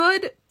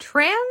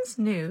Trans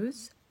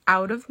news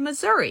out of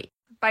Missouri.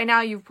 By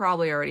now, you've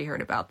probably already heard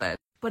about this,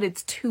 but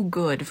it's too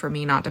good for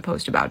me not to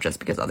post about just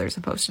because others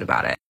have posted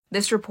about it.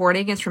 This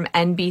reporting is from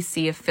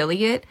NBC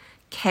affiliate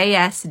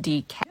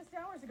KSDK. Just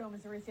hours ago,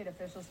 Missouri state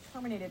officials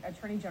terminated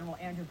Attorney General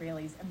Andrew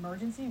Bailey's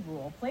emergency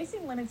rule,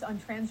 placing limits on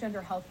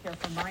transgender health care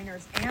for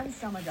minors and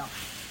some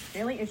adults.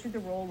 Bailey issued the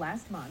rule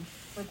last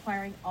month,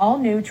 requiring all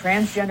new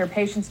transgender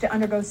patients to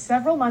undergo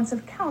several months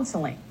of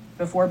counseling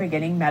before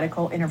beginning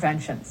medical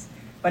interventions.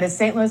 But a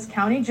St. Louis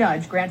County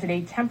judge granted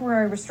a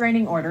temporary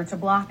restraining order to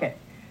block it.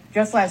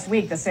 Just last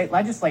week, the state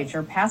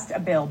legislature passed a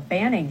bill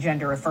banning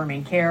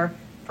gender-affirming care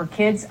for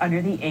kids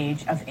under the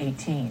age of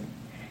 18.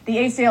 The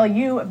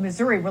ACLU of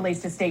Missouri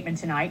released a statement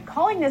tonight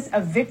calling this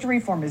a victory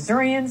for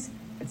Missourians.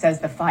 It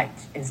says the fight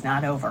is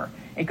not over.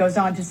 It goes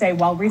on to say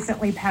while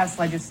recently passed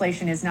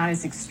legislation is not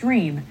as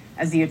extreme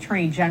as the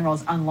Attorney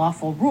General's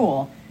unlawful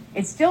rule,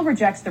 it still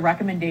rejects the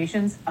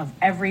recommendations of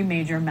every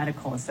major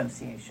medical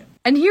association.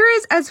 And here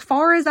is, as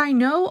far as I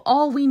know,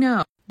 all we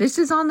know. This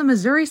is on the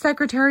Missouri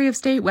Secretary of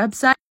State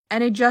website,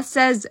 and it just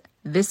says,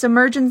 this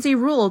emergency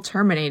rule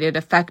terminated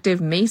effective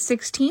May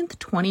 16th,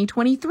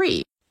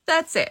 2023.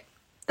 That's it.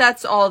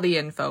 That's all the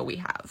info we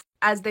have.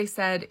 As they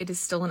said, it is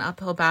still an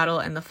uphill battle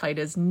and the fight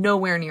is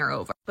nowhere near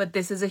over. But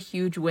this is a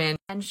huge win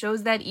and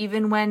shows that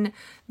even when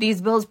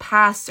these bills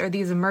pass or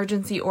these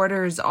emergency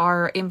orders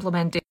are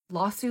implemented,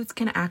 lawsuits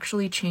can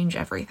actually change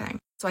everything.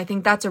 So I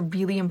think that's a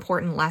really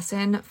important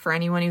lesson for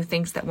anyone who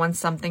thinks that once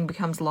something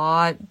becomes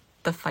law,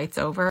 the fight's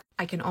over.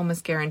 I can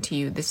almost guarantee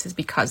you this is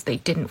because they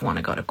didn't want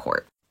to go to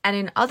court. And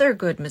in other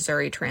good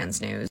Missouri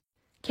trans news,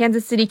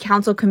 Kansas City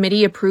Council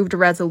Committee approved a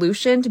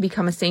resolution to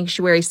become a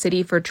sanctuary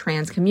city for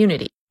trans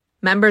community.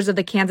 Members of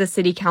the Kansas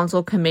City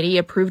Council Committee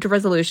approved a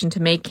resolution to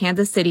make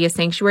Kansas City a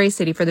sanctuary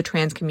city for the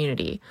trans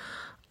community.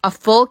 A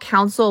full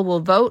council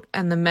will vote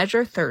on the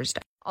measure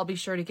Thursday. I'll be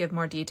sure to give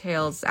more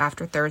details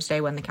after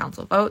Thursday when the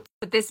council votes.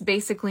 But this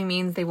basically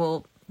means they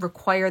will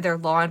require their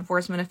law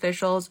enforcement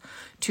officials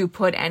to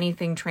put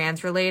anything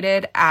trans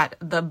related at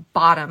the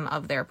bottom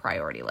of their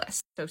priority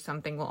list. So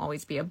something will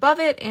always be above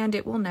it and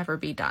it will never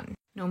be done.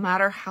 No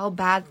matter how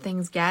bad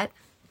things get,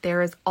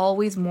 there is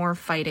always more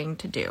fighting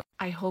to do.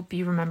 I hope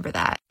you remember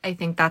that. I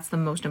think that's the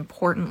most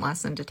important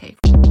lesson to take.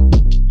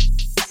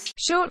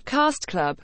 Short Cast Club